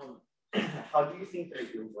 How do you think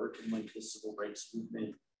that your work in like the civil rights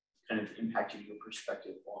movement kind of impacted your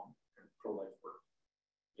perspective on kind of pro-life work?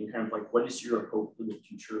 And kind of like, what is your hope for the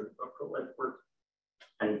future of pro-life work,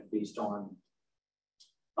 kind of based on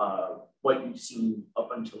what you've seen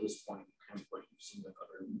up until this point, kind of what you've seen with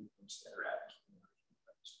other movements that are at?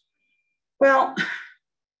 Well,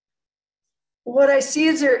 what I see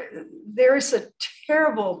is there is a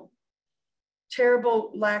terrible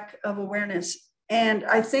lack of awareness. And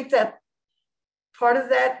I think that part of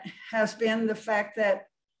that has been the fact that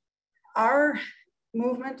our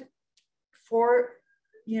movement for,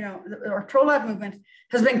 our pro-life movement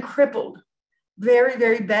has been crippled very,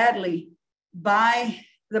 very badly by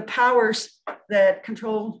the powers that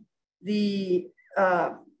control the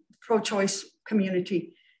pro-choice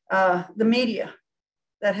community, the media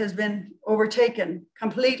that has been overtaken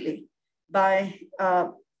completely by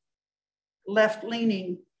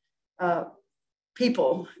left-leaning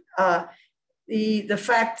people. The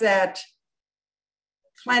fact that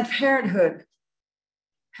Planned Parenthood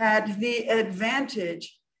had the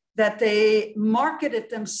advantage that they marketed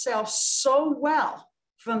themselves so well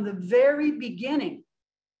from the very beginning.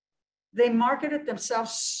 They marketed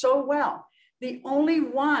themselves so well. The only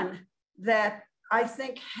one that I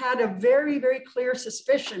think had a very, very clear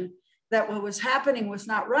suspicion that what was happening was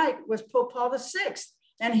not right was Pope Paul VI.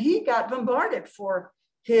 And he got bombarded for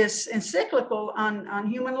his encyclical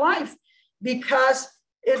on human life because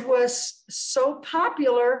it was so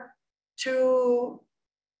popular to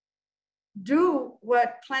do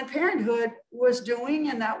what Planned Parenthood was doing,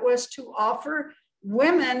 and that was to offer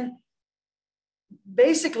women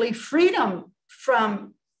basically freedom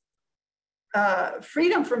from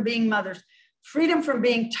being mothers, freedom from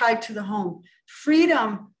being tied to the home,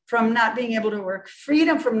 freedom from not being able to work,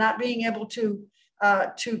 freedom from not being able to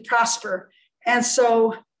prosper. And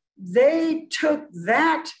so they took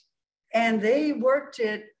that and they worked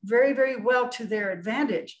it very, very well to their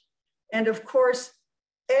advantage. And of course,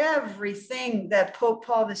 everything that Pope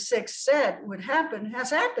Paul VI said would happen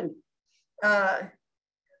has happened.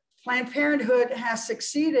 Planned Parenthood has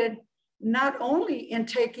succeeded not only in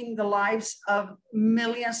taking the lives of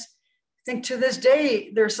millions. I think to this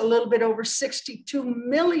day, there's a little bit over 62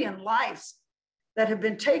 million lives that have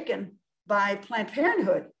been taken by Planned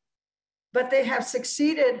Parenthood, but they have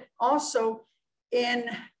succeeded also in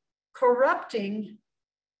corrupting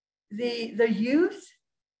the youth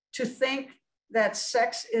to think that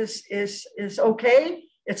sex is okay,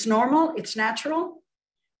 it's normal, it's natural,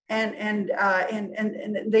 and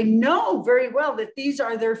they know very well that these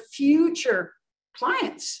are their future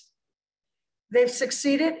clients. They've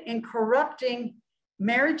succeeded in corrupting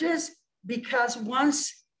marriages because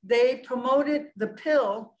once they promoted the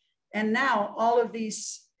pill and now all of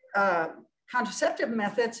these contraceptive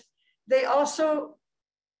methods, they also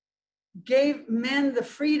gave men the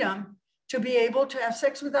freedom to be able to have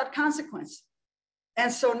sex without consequence.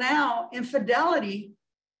 And so now infidelity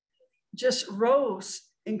just rose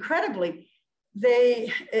incredibly.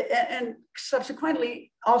 And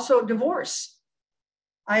subsequently also divorce.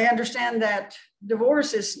 I understand that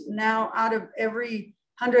divorce is now out of every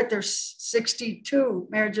 100, there's 62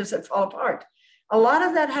 marriages that fall apart. A lot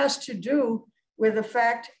of that has to do with the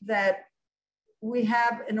fact that we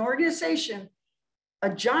have an organization, a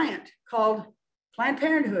giant called Planned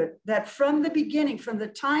Parenthood, that from the beginning, from the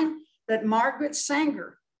time that Margaret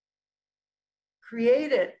Sanger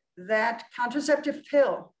created that contraceptive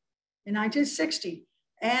pill in 1960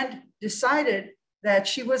 and decided that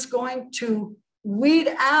she was going to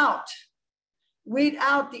weed out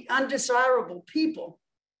the undesirable people,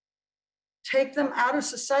 take them out of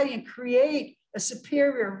society and create a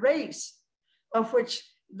superior race, of which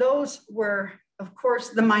those were, of course,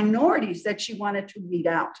 the minorities that she wanted to weed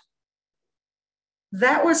out.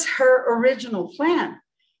 That was her original plan.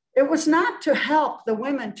 It was not to help the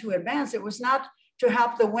women to advance. It was not to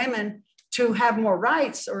help the women to have more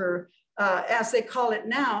rights, or as they call it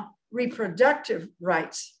now, reproductive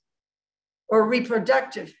rights or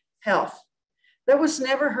reproductive health. That was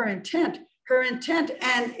never her intent. Her intent,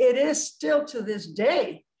 and it is still to this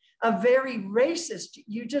day, a very racist,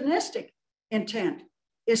 eugenistic intent,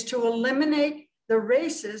 is to eliminate the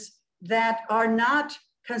races that are not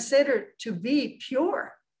considered to be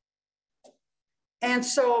pure. And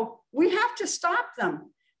so we have to stop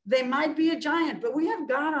them. They might be a giant, but we have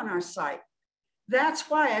God on our side. That's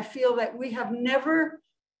why I feel that we have never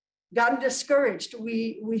gotten discouraged.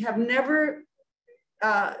 We have never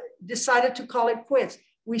decided to call it quits.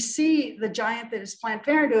 We see the giant that is Planned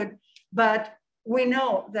Parenthood, but we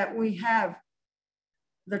know that we have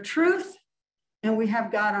the truth and we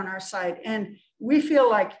have God on our side. And we feel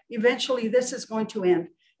like eventually this is going to end.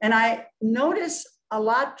 And I notice a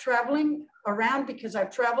lot traveling around, because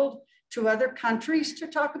I've traveled to other countries to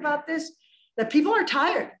talk about this, that people are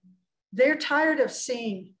tired. They're tired of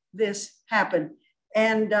seeing this happen.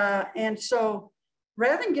 And so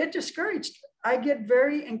rather than get discouraged, I get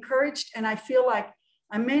very encouraged, and I feel like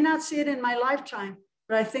I may not see it in my lifetime,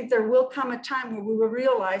 but I think there will come a time where we will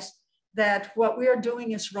realize that what we are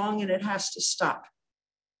doing is wrong and it has to stop.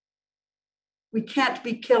 We can't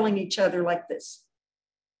be killing each other like this,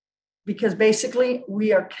 because basically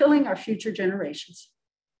we are killing our future generations.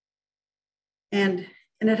 And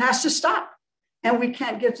it has to stop. And we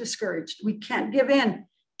can't get discouraged. We can't give in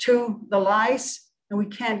to the lies, and we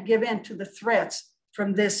can't give in to the threats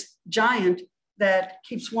from this giant that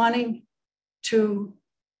keeps wanting to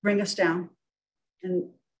bring us down. And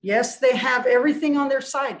yes, they have everything on their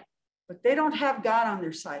side, but they don't have God on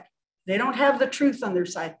their side. They don't have the truth on their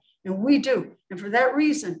side, and we do. And for that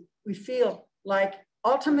reason, we feel like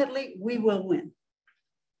ultimately we will win.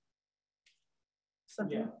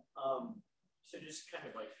 Something? Yeah. So just kind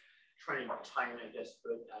of like trying to tie in, I guess,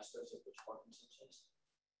 both aspects of the Parkinson's.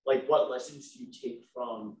 Like, what lessons do you take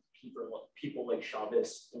from people like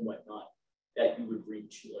Chavez and whatnot that you would bring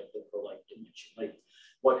to like the pro-life dimension? Like,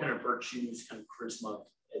 what kind of virtues, kind of charisma,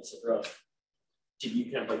 etc., did you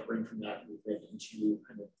kind of like bring from that movement into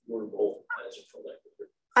kind of your role as a pro-life leader?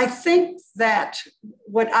 I think that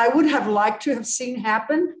what I would have liked to have seen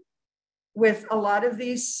happen with a lot of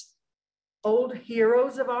these old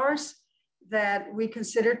heroes of ours that we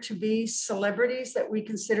consider to be celebrities, that we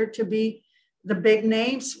consider to be the big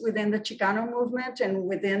names within the Chicano movement and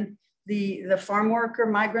within the farm worker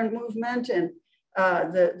migrant movement and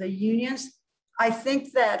the unions. I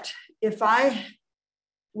think that if I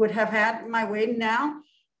would have had my way now,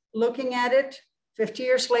 looking at it 50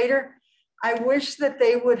 years later, I wish that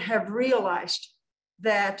they would have realized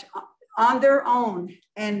that on their own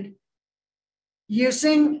and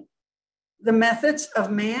using the methods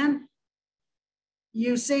of man,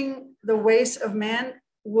 using the ways of man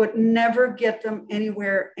would never get them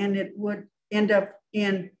anywhere, and it would end up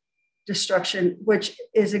in destruction, which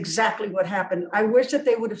is exactly what happened. I wish that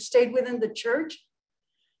they would have stayed within the church.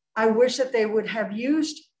 I wish that they would have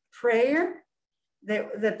used prayer,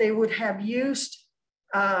 that they would have used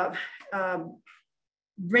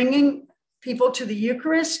bringing people to the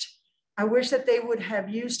Eucharist. I wish that they would have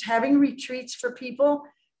used having retreats for people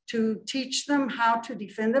to teach them how to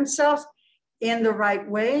defend themselves in the right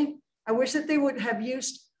way. I wish that they would have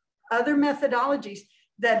used other methodologies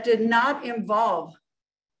that did not involve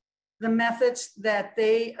the methods that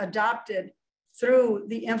they adopted through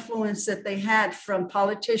the influence that they had from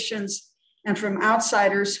politicians and from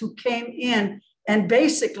outsiders who came in and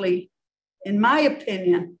basically, in my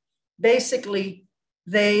opinion, basically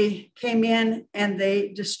they came in and they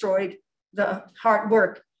destroyed the hard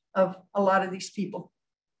work of a lot of these people.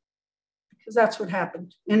 Because that's what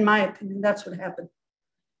happened. In my opinion, that's what happened.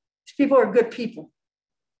 These people are good people.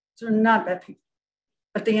 They're not bad people,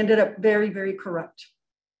 but they ended up very, very corrupt.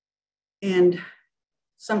 And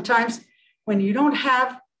sometimes when you don't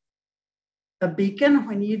have a beacon,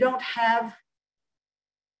 when you don't have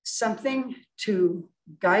something to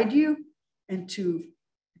guide you and to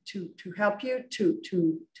help you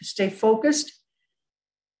to stay focused,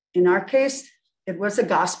 in our case, it was the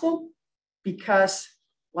gospel, because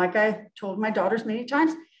like I told my daughters many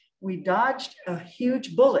times, we dodged a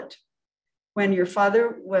huge bullet when your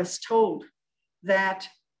father was told that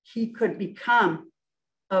he could become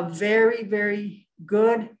a very, very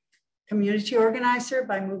good community organizer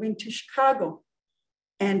by moving to Chicago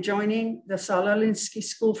and joining the Saul Alinsky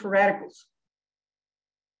School for Radicals.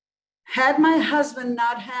 Had my husband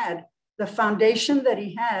not had the foundation that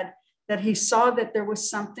he had, that he saw that there was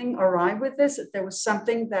something awry with this, that there was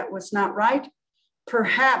something that was not right,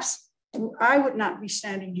 perhaps I would not be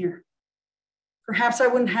standing here. Perhaps I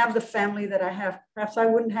wouldn't have the family that I have. Perhaps I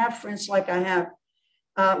wouldn't have friends like I have.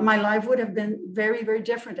 My life would have been very, very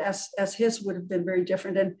different, as his would have been very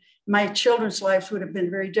different. And my children's lives would have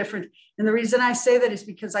been very different. And the reason I say that is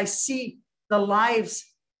because I see the lives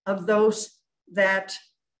of those that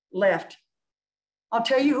left. I'll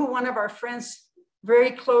tell you who one of our friends,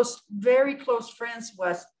 very close friends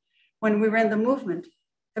was when we were in the movement.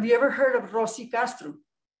 Have you ever heard of Rosy Castro?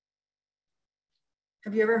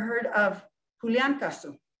 Have you ever heard of Julian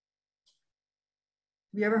Castro? Have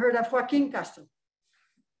you ever heard of Joaquin Castro?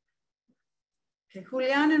 Okay,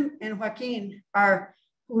 Julian and Joaquin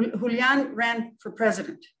Julian ran for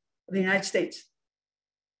president of the United States.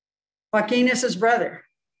 Joaquin is his brother,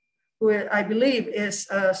 who I believe is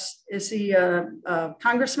he a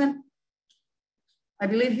congressman? I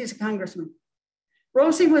believe he's a congressman.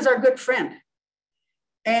 Rosie was our good friend.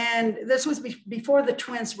 And this was before the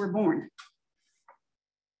twins were born.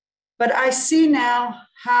 But I see now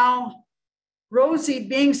how Rosie,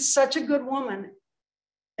 being such a good woman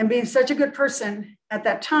and being such a good person at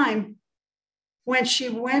that time, when she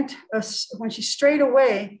strayed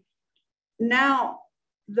away, now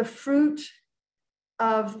the fruit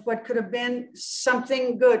of what could have been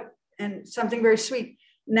something good and something very sweet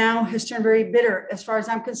now has turned very bitter, as far as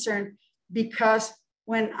I'm concerned, because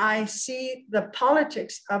when I see the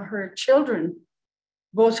politics of her children,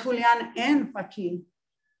 both Julian and Joaquin,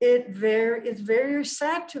 it's very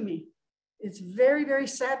sad to me. It's very, very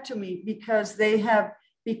sad to me, because they have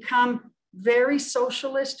become very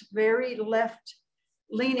socialist, very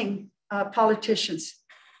left-leaning politicians.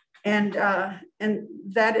 And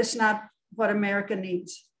that is not what America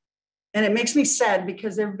needs. And it makes me sad,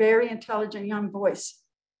 because they're very intelligent young boys,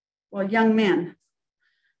 well, young men.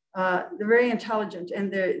 They're very intelligent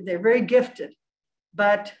and they're very gifted.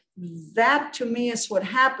 But that to me is what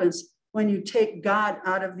happens when you take God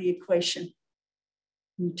out of the equation.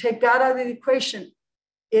 When you take God out of the equation,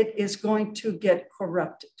 it is going to get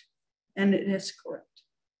corrupted. And it is corrupt.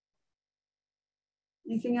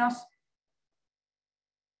 Anything else?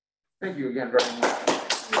 Thank you again very much.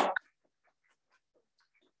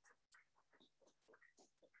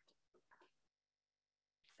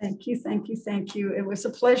 Thank you, thank you, thank you. It was a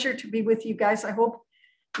pleasure to be with you guys. I hope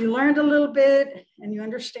you learned a little bit and you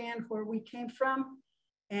understand where we came from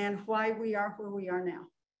and why we are where we are now.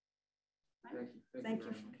 Thank you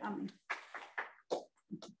for coming.